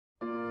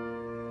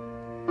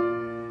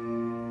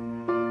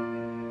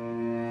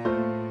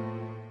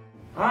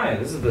Hi,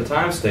 this is the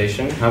time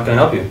station. How can I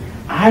help you?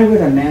 I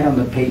read an ad on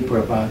the paper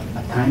about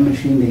a time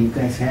machine that you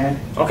guys had.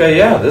 Okay,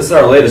 yeah, this is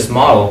our latest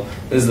model.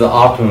 This is the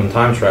optimum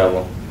time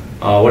travel.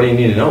 What do you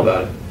need to know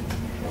about it?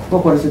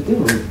 Well, what does it do?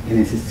 And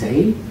is it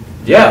safe?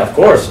 Yeah, of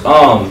course.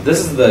 This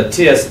is the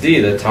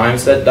TSD, the time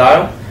set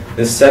dial.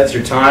 This sets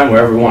your time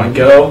wherever you want to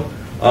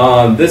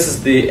go. This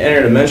is the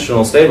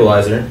interdimensional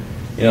stabilizer,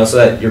 so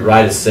that your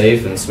ride is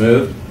safe and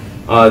smooth.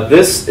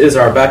 This is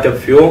our backup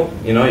fuel.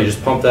 You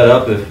just pump that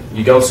up if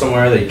you go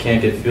somewhere that you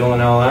can't get fuel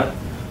and all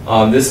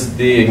that. This is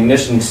the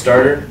ignition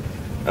starter.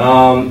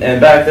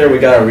 And back there we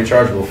got our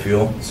rechargeable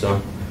fuel.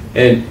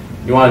 And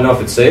you want to know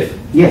if it's safe?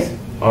 Yes.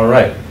 All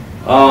right.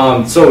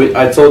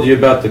 I told you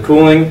about the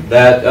cooling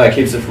that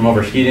keeps it from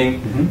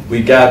overheating.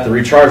 We got the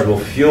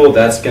rechargeable fuel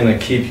that's going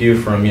to keep you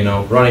from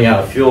running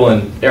out of fuel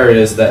in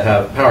areas that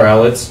have power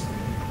outlets.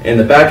 And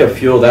the backup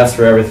fuel, that's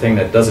for everything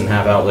that doesn't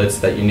have outlets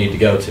that you need to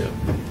go to.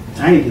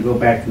 I need to go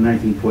back to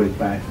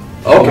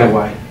 1945. Okay. My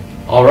wife.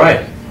 All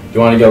right. Do you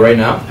want to go right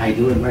now? I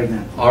do it right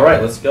now. All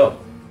right, let's go.